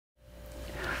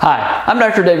Hi, I'm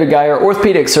Dr. David Geier,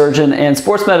 orthopedic surgeon and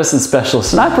sports medicine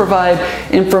specialist, and I provide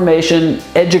information,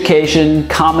 education,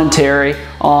 commentary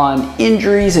on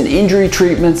injuries and injury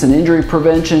treatments and injury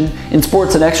prevention in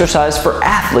sports and exercise for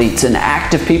athletes and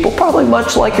active people, probably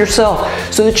much like yourself,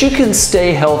 so that you can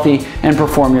stay healthy and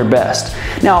perform your best.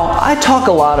 Now, I talk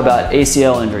a lot about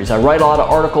ACL injuries. I write a lot of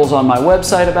articles on my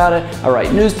website about it. I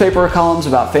write newspaper columns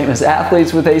about famous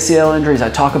athletes with ACL injuries.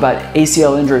 I talk about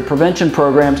ACL injury prevention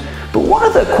programs. But one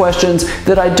of the questions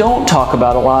that I don't talk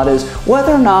about a lot is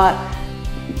whether or not,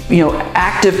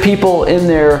 active people in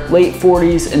their late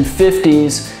 40s and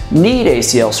 50s need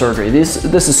ACL surgery. This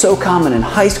is so common in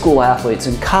high school athletes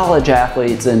and college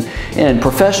athletes and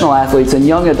professional athletes and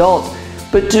young adults.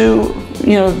 But do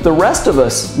the rest of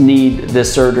us need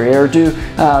this surgery, or do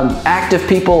active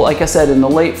people, like I said, in the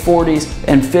late 40s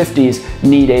and 50s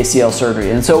need ACL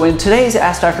surgery? And so in today's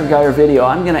Ask Dr. Geier video,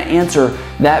 I'm going to answer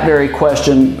that very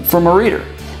question from a reader.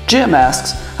 Jim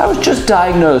asks, I was just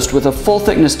diagnosed with a full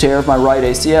thickness tear of my right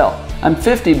ACL. I'm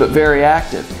 50 but very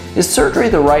active. Is surgery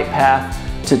the right path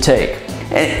to take?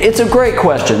 It's a great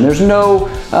question. There's no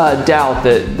doubt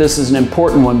that this is an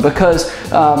important one because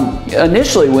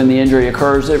initially when the injury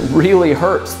occurs, it really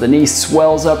hurts. The knee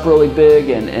swells up really big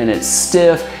and it's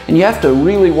stiff, and you have to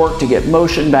really work to get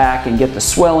motion back and get the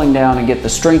swelling down and get the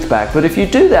strength back. But if you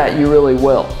do that, you really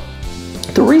will.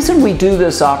 The reason we do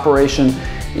this operation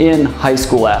in high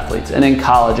school athletes and in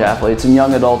college athletes and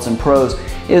young adults and pros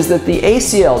is that the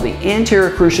ACL, the anterior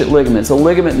cruciate ligament, is a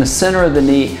ligament in the center of the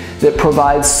knee that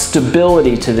provides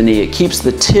stability to the knee. It keeps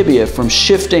the tibia from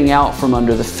shifting out from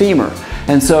under the femur.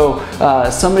 And so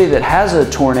somebody that has a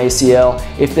torn ACL,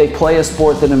 if they play a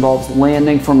sport that involves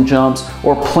landing from jumps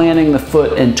or planting the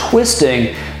foot and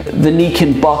twisting, the knee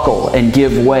can buckle and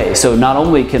give way. So not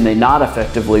only can they not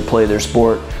effectively play their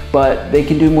sport, but they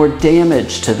can do more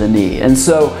damage to the knee. And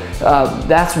so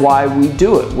that's why we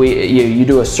do it. You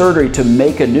do a surgery to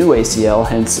make a new ACL,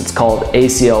 hence it's called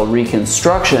ACL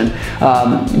reconstruction,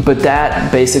 but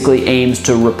that basically aims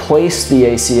to replace the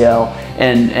ACL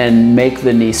and make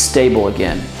the knee stable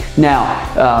again.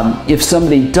 Now, if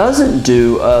somebody doesn't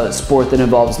do a sport that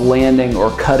involves landing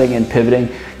or cutting and pivoting,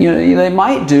 they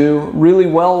might do really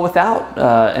well without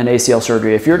an ACL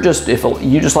surgery. If you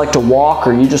just like to walk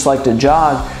or you just like to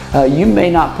jog, you may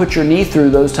not put your knee through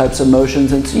those types of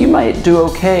motions, and so you might do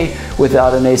okay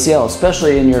without an ACL,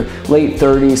 especially in your late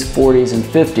 30s, 40s, and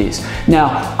 50s.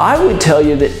 Now, I would tell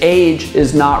you that age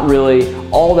is not really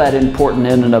all that important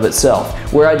in and of itself.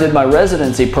 Where I did my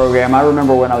residency program, I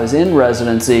remember when I was in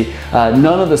residency,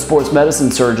 none of the sports medicine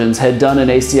surgeons had done an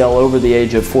ACL over the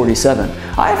age of 47.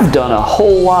 I've done a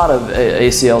whole lot of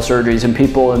ACL surgeries in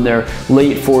people in their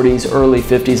late 40s, early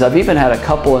 50s. I've even had a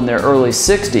couple in their early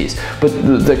 60s.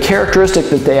 But the characteristic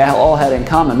that they all had in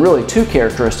common, really two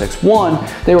characteristics. One,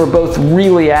 they were both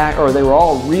they were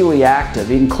all really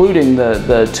active, including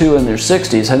the two in their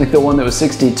 60s. I think the one that was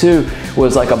 62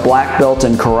 was like a black belt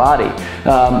in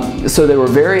karate. So they were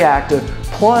very active,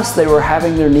 plus they were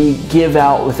having their knee give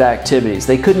out with activities.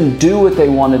 They couldn't do what they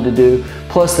wanted to do,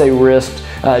 plus they risked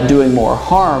doing more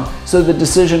harm, so the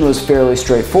decision was fairly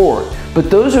straightforward. But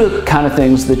those are the kind of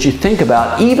things that you think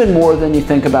about even more than you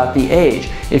think about the age.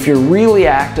 If you're really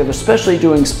active, especially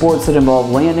doing sports that involve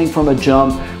landing from a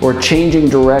jump or changing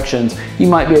directions, you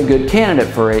might be a good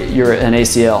candidate for an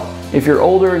ACL. If you're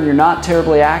older and you're not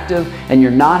terribly active and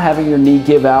you're not having your knee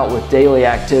give out with daily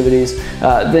activities,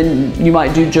 then you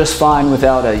might do just fine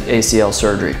without an ACL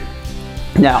surgery.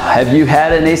 Now, have you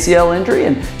had an ACL injury,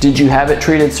 and did you have it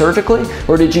treated surgically,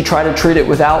 or did you try to treat it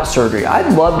without surgery?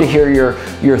 I'd love to hear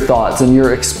your thoughts and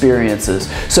your experiences.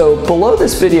 So below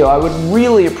this video, I would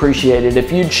really appreciate it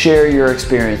if you'd share your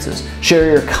experiences,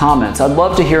 share your comments. I'd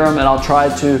love to hear them, and I'll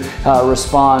try to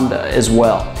respond as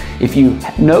well. If you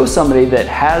know somebody that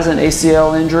has an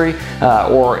ACL injury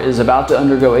or is about to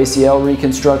undergo ACL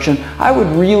reconstruction, I would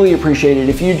really appreciate it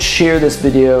if you'd share this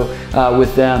video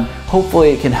with them. Hopefully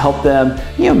it can help them,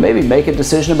 maybe make a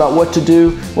decision about what to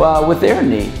do with their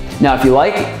knee. Now, if you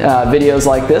like videos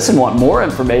like this and want more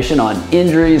information on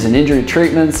injuries and injury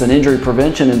treatments and injury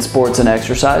prevention in sports and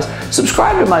exercise,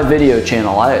 subscribe to my video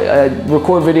channel. I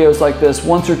record videos like this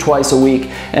once or twice a week,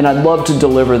 and I'd love to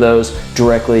deliver those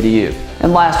directly to you.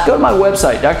 And last, go to my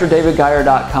website,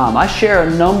 drdavidgeier.com. I share a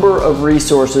number of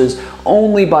resources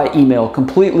only by email,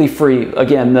 completely free,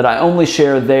 again, that I only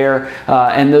share there,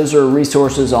 and those are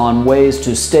resources on ways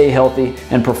to stay healthy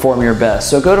and perform your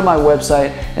best. So go to my website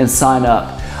and sign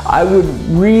up. I would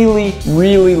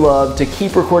really love to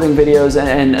keep recording videos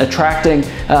and attracting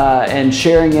and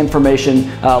sharing information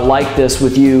like this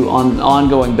with you on an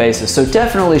ongoing basis. So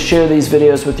definitely share these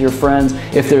videos with your friends.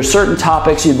 If there's certain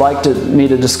topics you'd like me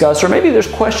to discuss, or maybe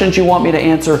there's questions you want me to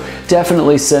answer,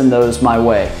 definitely send those my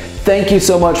way. Thank you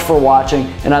so much for watching,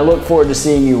 and I look forward to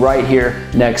seeing you right here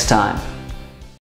next time.